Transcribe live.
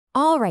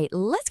All right,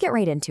 let's get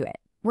right into it.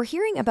 We're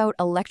hearing about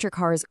electric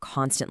cars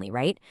constantly,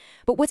 right?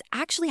 But what's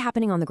actually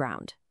happening on the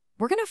ground?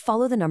 We're going to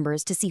follow the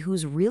numbers to see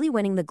who's really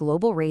winning the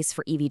global race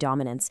for EV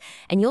dominance,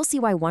 and you'll see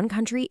why one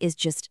country is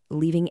just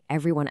leaving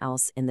everyone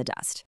else in the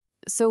dust.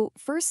 So,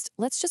 first,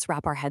 let's just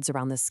wrap our heads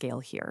around the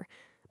scale here.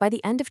 By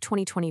the end of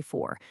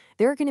 2024,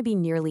 there are going to be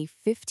nearly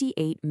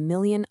 58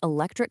 million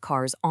electric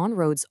cars on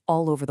roads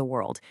all over the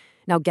world.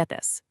 Now, get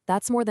this,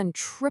 that's more than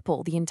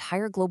triple the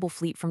entire global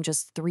fleet from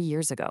just 3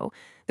 years ago.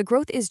 The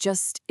growth is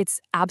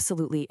it's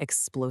absolutely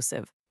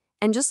explosive.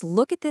 And just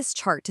look at this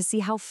chart to see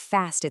how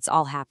fast it's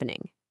all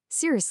happening.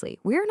 Seriously,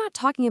 we're not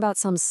talking about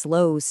some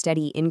slow,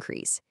 steady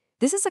increase.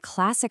 This is a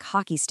classic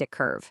hockey stick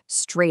curve,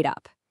 straight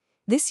up.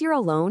 This year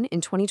alone, in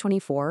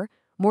 2024,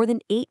 more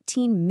than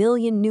 18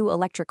 million new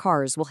electric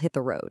cars will hit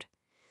the road.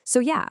 So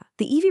yeah,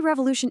 the EV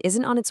revolution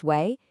isn't on its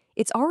way,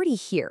 it's already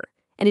here,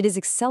 and it is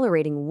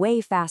accelerating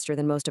way faster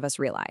than most of us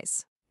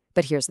realize.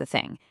 But here's the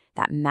thing,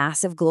 that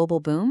massive global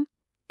boom,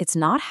 it's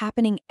not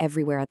happening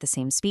everywhere at the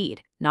same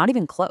speed, not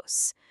even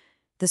close.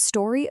 The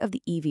story of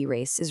the EV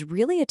race is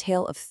really a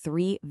tale of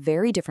three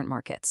very different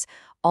markets,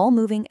 all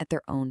moving at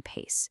their own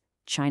pace: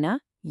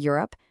 China,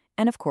 Europe,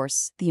 and of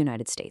course, the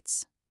United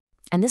States.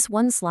 And this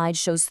one slide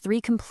shows three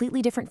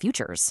completely different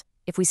futures.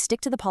 If we stick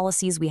to the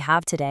policies we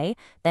have today,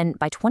 then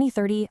by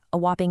 2030, a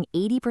whopping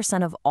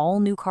 80% of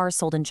all new cars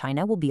sold in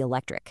China will be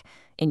electric.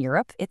 In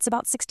Europe, it's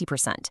about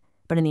 60%,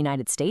 but in the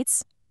United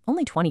States,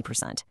 only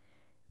 20%.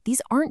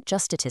 These aren't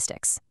just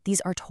statistics.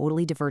 These are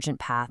totally divergent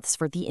paths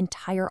for the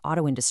entire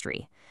auto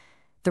industry.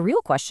 The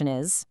real question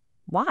is,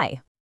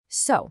 why?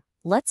 So,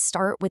 let's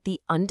start with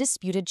the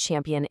undisputed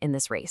champion in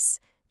this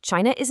race.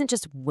 China isn't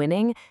just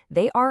winning,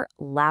 they are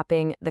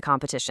lapping the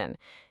competition.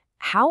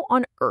 How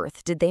on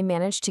earth did they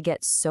manage to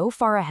get so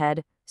far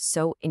ahead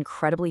so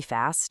incredibly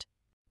fast?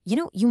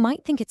 You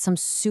might think it's some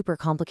super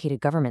complicated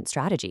government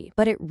strategy,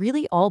 but it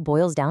really all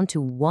boils down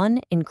to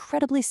one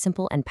incredibly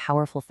simple and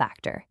powerful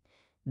factor.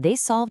 They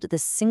solved the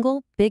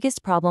single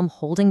biggest problem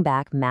holding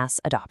back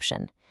mass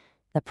adoption: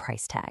 the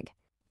price tag.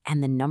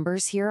 And the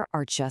numbers here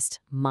are just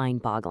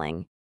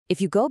mind-boggling. If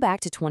you go back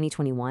to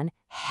 2021,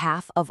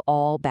 half of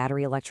all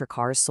battery electric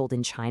cars sold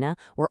in China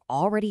were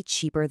already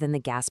cheaper than the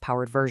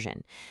gas-powered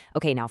version.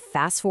 Okay, now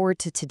fast forward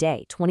to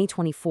today,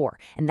 2024,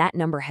 and that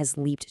number has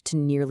leaped to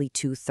nearly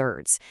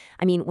 2/3.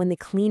 I mean, when the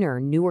cleaner,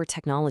 newer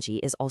technology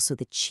is also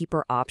the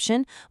cheaper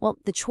option, well,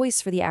 the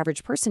choice for the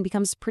average person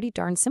becomes pretty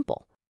darn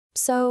simple.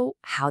 So,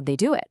 how'd they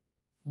do it?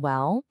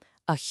 Well,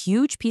 a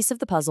huge piece of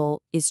the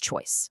puzzle is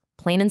choice.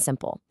 Plain and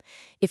simple.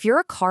 If you're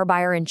a car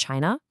buyer in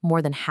China,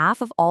 more than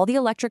half of all the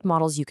electric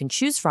models you can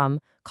choose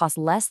from cost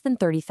less than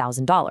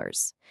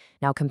 $30,000.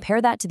 Now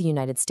compare that to the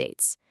United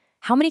States.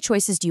 How many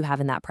choices do you have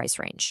in that price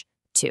range?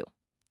 Two.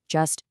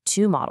 Just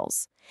two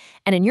models.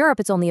 And in Europe,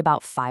 it's only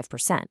about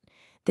 5%.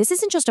 This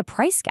isn't just a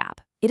price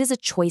gap, it is a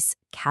choice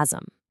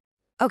chasm.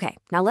 Okay,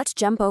 now let's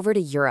jump over to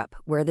Europe,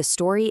 where the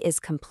story is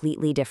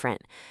completely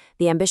different.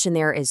 The ambition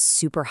there is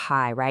super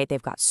high, right?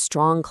 They've got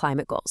strong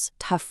climate goals,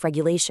 tough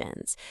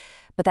regulations.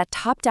 But that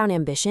top-down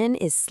ambition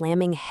is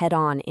slamming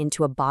head-on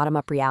into a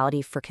bottom-up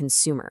reality for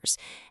consumers,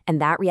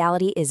 and that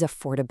reality is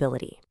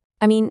affordability.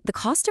 I mean, the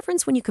cost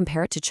difference when you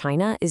compare it to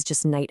China is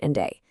just night and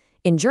day.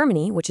 In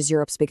Germany, which is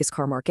Europe's biggest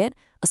car market,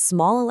 a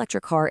small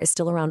electric car is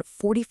still around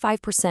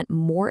 45%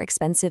 more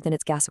expensive than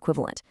its gas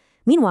equivalent.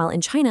 Meanwhile,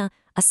 in China,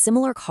 a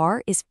similar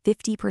car is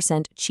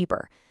 50%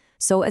 cheaper.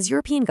 So as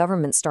European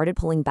governments started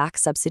pulling back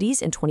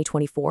subsidies in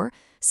 2024,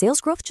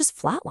 sales growth just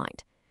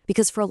flatlined.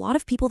 Because for a lot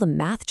of people, the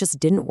math just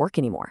didn't work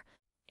anymore.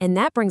 And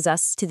that brings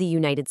us to the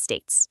United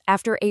States.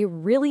 After a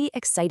really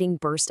exciting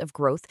burst of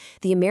growth,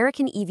 the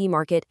American EV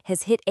market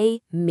has hit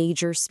a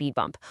major speed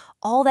bump.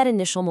 All that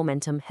initial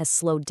momentum has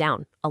slowed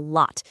down a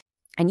lot.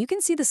 And you can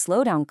see the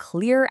slowdown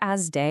clear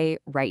as day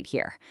right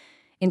here.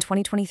 In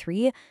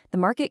 2023, the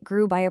market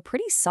grew by a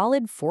pretty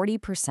solid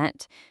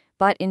 40%.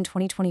 But in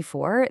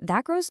 2024,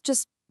 that growth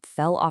just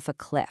fell off a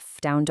cliff,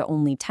 down to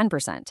only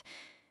 10%.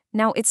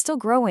 Now, it's still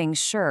growing,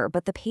 sure,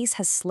 but the pace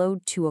has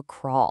slowed to a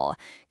crawl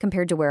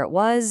compared to where it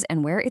was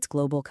and where its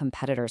global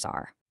competitors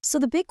are. So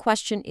the big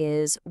question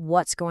is,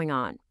 what's going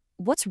on?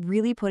 What's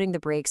really putting the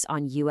brakes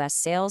on US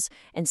sales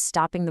and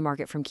stopping the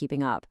market from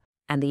keeping up?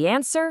 And the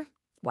answer?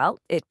 Well,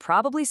 it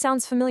probably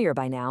sounds familiar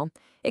by now.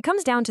 It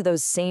comes down to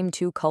those same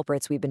two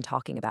culprits we've been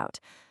talking about.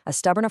 A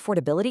stubborn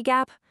affordability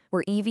gap,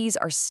 where EVs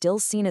are still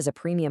seen as a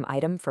premium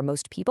item for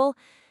most people,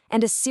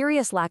 and a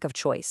serious lack of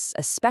choice,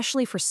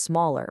 especially for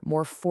smaller,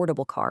 more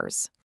affordable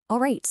cars. All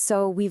right,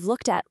 so we've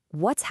looked at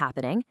what's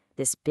happening,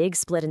 this big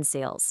split in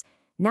sales.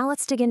 Now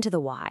let's dig into the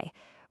why.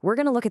 We're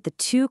going to look at the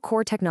two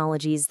core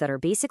technologies that are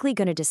basically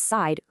going to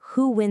decide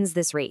who wins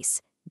this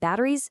race: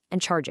 batteries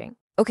and charging.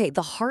 Okay,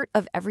 the heart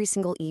of every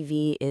single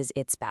EV is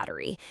its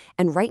battery.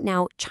 And right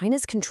now,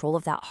 China's control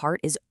of that heart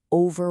is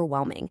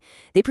overwhelming.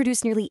 They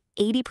produce nearly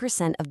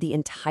 80% of the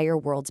entire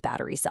world's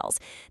battery cells.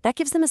 That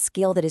gives them a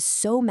scale that is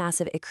so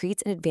massive it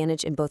creates an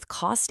advantage in both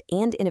cost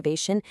and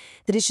innovation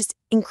that is just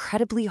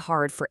incredibly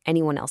hard for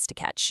anyone else to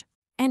catch.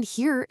 And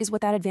here is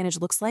what that advantage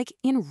looks like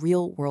in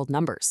real-world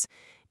numbers.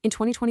 In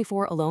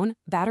 2024 alone,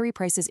 battery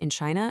prices in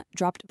China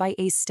dropped by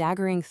a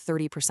staggering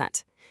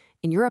 30%.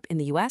 In Europe and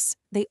the US,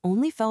 they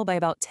only fell by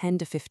about 10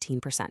 to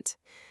 15%.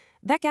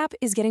 That gap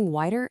is getting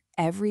wider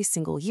every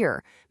single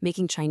year,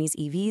 making Chinese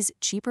EVs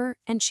cheaper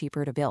and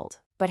cheaper to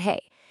build. But hey,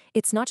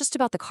 it's not just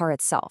about the car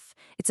itself.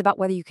 It's about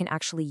whether you can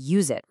actually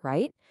use it,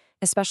 right?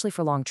 Especially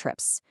for long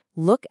trips.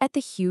 Look at the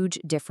huge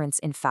difference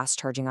in fast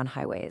charging on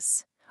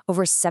highways.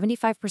 Over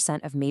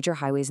 75% of major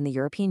highways in the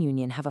European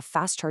Union have a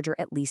fast charger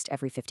at least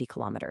every 50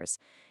 kilometers.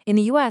 In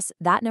the US,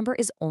 that number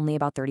is only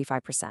about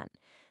 35%.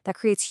 That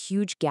creates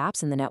huge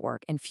gaps in the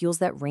network and fuels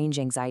that range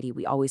anxiety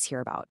we always hear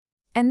about.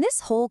 And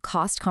this whole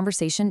cost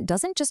conversation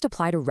doesn't just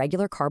apply to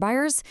regular car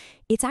buyers.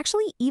 It's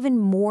actually even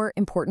more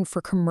important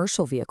for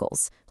commercial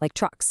vehicles, like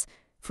trucks.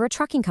 For a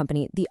trucking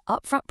company, the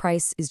upfront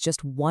price is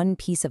just one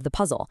piece of the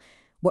puzzle.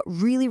 What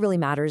really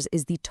matters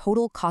is the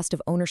total cost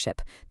of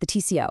ownership, the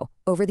TCO,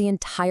 over the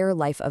entire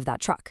life of that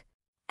truck.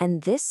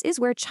 And this is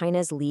where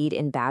China's lead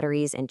in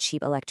batteries and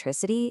cheap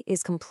electricity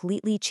is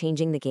completely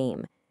changing the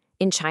game.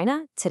 In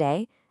China,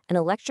 today, an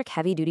electric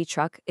heavy-duty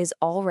truck is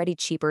already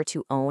cheaper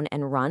to own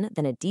and run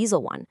than a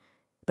diesel one.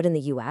 But in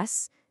the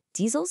US,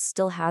 diesel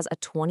still has a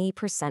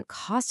 20%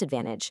 cost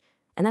advantage,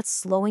 and that's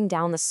slowing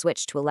down the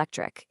switch to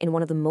electric in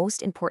one of the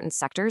most important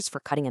sectors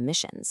for cutting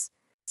emissions.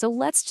 So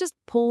let's just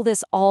pull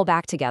this all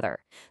back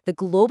together. The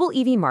global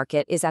EV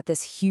market is at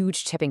this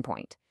huge tipping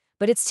point,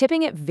 but it's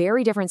tipping at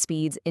very different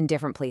speeds in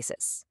different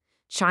places.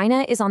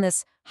 China is on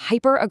this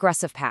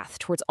hyper-aggressive path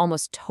towards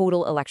almost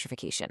total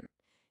electrification.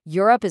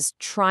 Europe is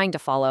trying to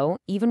follow,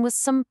 even with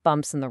some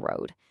bumps in the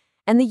road.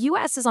 And the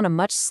US is on a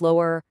much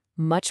slower,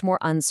 much more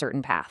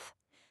uncertain path.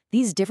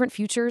 These different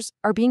futures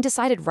are being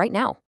decided right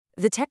now.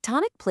 The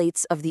tectonic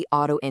plates of the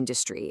auto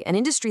industry, an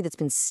industry that's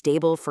been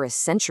stable for a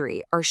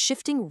century, are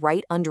shifting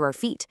right under our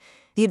feet.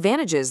 The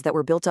advantages that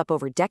were built up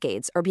over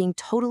decades are being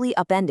totally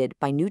upended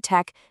by new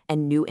tech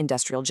and new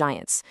industrial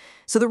giants.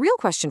 So the real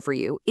question for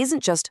you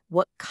isn't just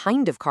what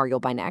kind of car you'll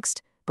buy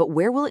next, but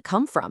where will it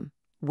come from?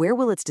 Where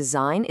will its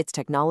design, its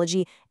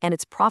technology, and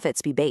its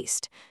profits be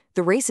based?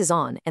 The race is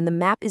on, and the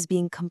map is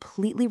being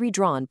completely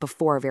redrawn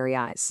before our very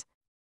eyes.